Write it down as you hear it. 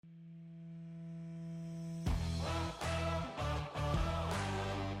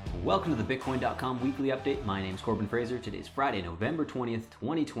Welcome to the Bitcoin.com weekly update. My name's Corbin Fraser. Today's Friday, November 20th,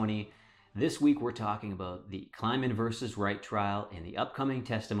 2020. This week we're talking about the Kleiman versus Wright trial and the upcoming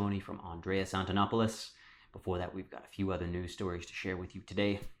testimony from Andreas Antonopoulos. Before that, we've got a few other news stories to share with you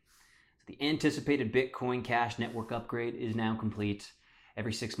today. So the anticipated Bitcoin Cash network upgrade is now complete.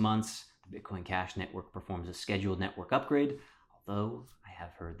 Every 6 months, the Bitcoin Cash network performs a scheduled network upgrade, although I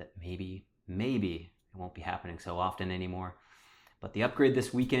have heard that maybe it won't be happening so often anymore. But the upgrade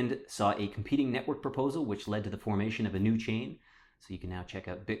this weekend saw a competing network proposal, which led to the formation of a new chain. So you can now check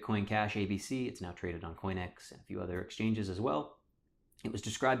out Bitcoin Cash ABC. It's now traded on CoinEx and a few other exchanges as well. It was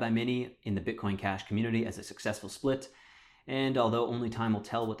described by many in the Bitcoin Cash community as a successful split. And although only time will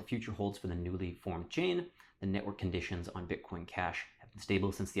tell what the future holds for the newly formed chain, the network conditions on Bitcoin Cash have been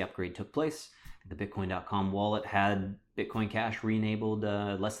stable since the upgrade took place. The Bitcoin.com wallet had Bitcoin Cash re-enabled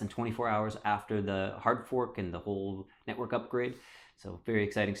less than 24 hours after the hard fork and the whole network upgrade. So very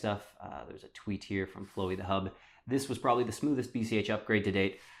exciting stuff. There's a tweet here from Flowy the Hub. This was probably the smoothest BCH upgrade to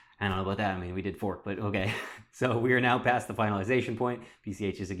date. I don't know about that. I mean, we did fork, but okay. So we are now past the finalization point.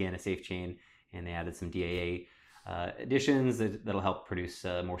 BCH is again a safe chain, and they added some DAA additions that'll help produce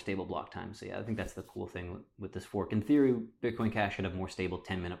more stable block time. So yeah, I think that's the cool thing with this fork. In theory, Bitcoin Cash should have more stable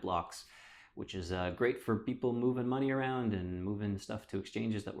 10-minute blocks, which is great for people moving money around and moving stuff to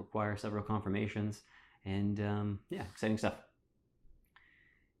exchanges that require several confirmations. And yeah, exciting stuff.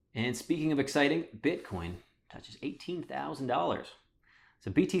 And speaking of exciting, Bitcoin touches $18,000. So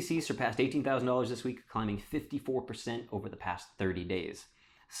BTC surpassed $18,000 this week, climbing 54% over the past 30 days.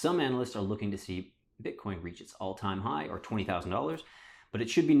 Some analysts are looking to see Bitcoin reach its all-time high, or $20,000, but it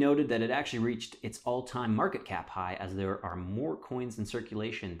should be noted that it actually reached its all-time market cap high, as there are more coins in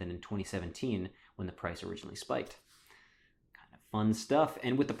circulation than in 2017 when the price originally spiked. Kind of fun stuff.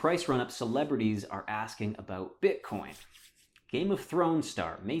 And with the price run-up, celebrities are asking about Bitcoin. Game of Thrones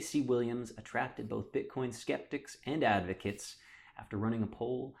star Maisie Williams attracted both Bitcoin skeptics and advocates after running a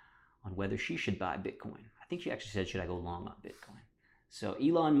poll on whether she should buy Bitcoin. I think she actually said, should I go long on Bitcoin? So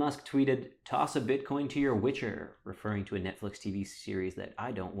Elon Musk tweeted, "Toss a Bitcoin to your Witcher," referring to a Netflix TV series that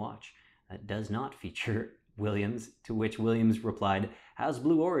I don't watch that does not feature Williams, to which Williams replied, "How's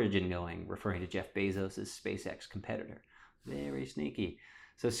Blue Origin going?" referring to Jeff Bezos' SpaceX competitor. Very sneaky.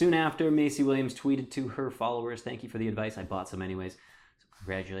 So soon after, Maisie Williams tweeted to her followers, "Thank you for the advice. I bought some anyways." So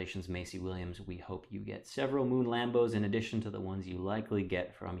congratulations, Maisie Williams. We hope you get several Moon Lambos in addition to the ones you likely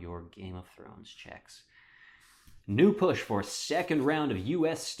get from your Game of Thrones checks. New push for second round of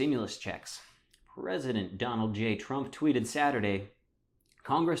U.S. stimulus checks. President Donald J. Trump tweeted Saturday,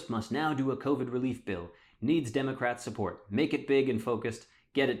 "Congress must now do a COVID relief bill. Needs Democrats' support. Make it big and focused.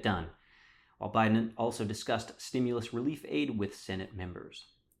 Get it done." While Biden also discussed stimulus relief aid with Senate members.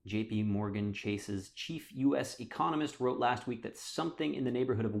 JP Morgan Chase's chief U.S. economist wrote last week that something in the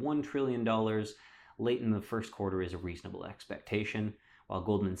neighborhood of $1 trillion late in the first quarter is a reasonable expectation, while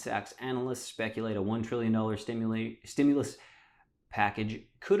Goldman Sachs analysts speculate a $1 trillion stimulus package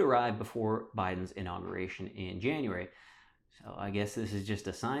could arrive before Biden's inauguration in January. So I guess this is just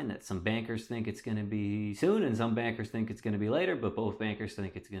a sign that some bankers think it's going to be soon and some bankers think it's going to be later, but both bankers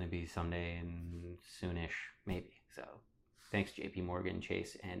think it's going to be someday and soonish, maybe. So thanks, JP Morgan,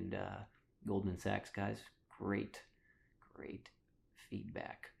 Chase, and Goldman Sachs, guys. Great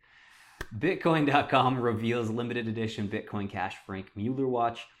feedback. Bitcoin.com reveals limited edition Bitcoin Cash Frank Mueller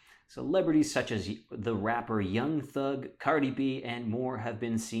watch. Celebrities such as the rapper Young Thug, Cardi B, and more have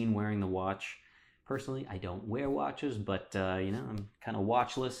been seen wearing the watch. Personally, I don't wear watches, but I'm kind of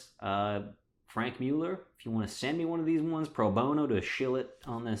watchless. Frank Mueller, if you want to send me one of these ones pro bono to shill it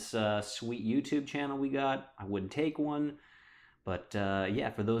on this sweet YouTube channel we got, I would take one. But yeah,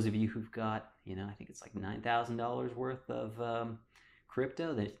 for those of you who've got, I think it's like $9,000 worth of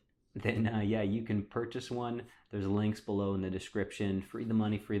crypto, then yeah, you can purchase one. There's links below in the description. Free the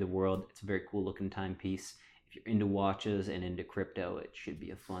money, free the world. It's a very cool looking timepiece. If you're into watches and into crypto, it should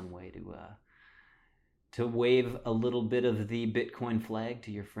be a fun way to wave a little bit of the Bitcoin flag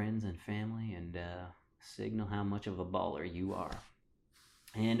to your friends and family and signal how much of a baller you are.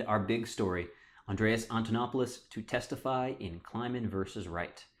 And our big story, Andreas Antonopoulos to testify in Kleiman versus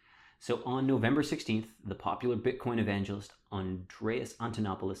Wright. So on November 16th, the popular Bitcoin evangelist Andreas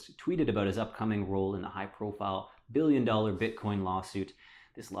Antonopoulos tweeted about his upcoming role in the high-profile billion-dollar Bitcoin lawsuit.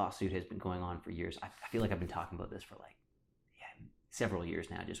 This lawsuit has been going on for years. I feel like I've been talking about this for several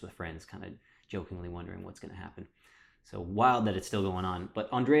years now, just with friends, kind of jokingly wondering what's going to happen. So wild that it's still going on.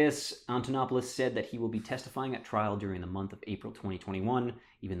 But Andreas Antonopoulos said that he will be testifying at trial during the month of April 2021,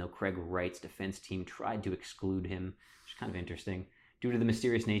 even though Craig Wright's defense team tried to exclude him, which is kind of interesting. Due to the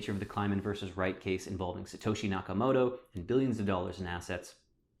mysterious nature of the Kleiman versus Wright case involving Satoshi Nakamoto and billions of dollars in assets,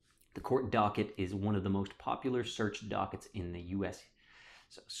 The court docket is one of the most popular search dockets in the US.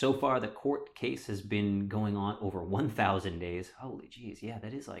 So far, the court case has been going on over 1,000 days. Holy jeez, yeah,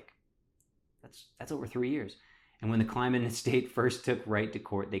 that's over 3 years. And when the Kleiman estate first took Wright to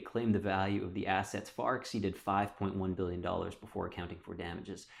court, they claimed the value of the assets far exceeded $5.1 billion before accounting for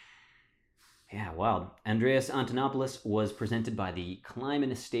damages. Yeah, wild. Andreas Antonopoulos was presented by the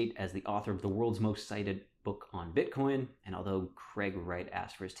Kleiman estate as the author of the world's most cited book on Bitcoin, and although Craig Wright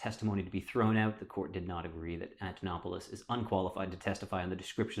asked for his testimony to be thrown out, the court did not agree that Antonopoulos is unqualified to testify on the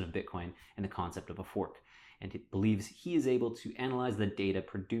description of Bitcoin and the concept of a fork, and it believes he is able to analyze the data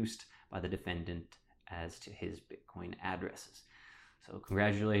produced by the defendant as to his Bitcoin addresses. So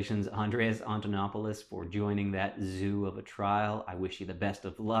congratulations, Andreas Antonopoulos, for joining that zoo of a trial. I wish you the best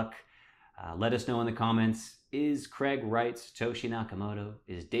of luck. Let us know in the comments, is Craig Wright Satoshi Nakamoto?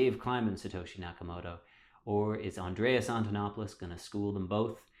 Is Dave Kleiman Satoshi Nakamoto? Or is Andreas Antonopoulos going to school them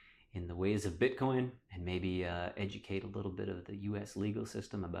both in the ways of Bitcoin and maybe educate a little bit of the US legal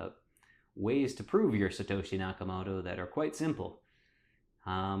system about ways to prove you're Satoshi Nakamoto that are quite simple?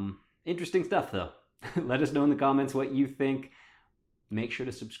 Interesting stuff, though. Let us know in the comments what you think. Make sure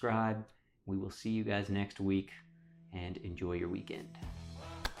to subscribe. We will see you guys next week, and enjoy your weekend.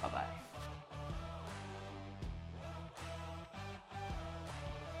 Bye-bye.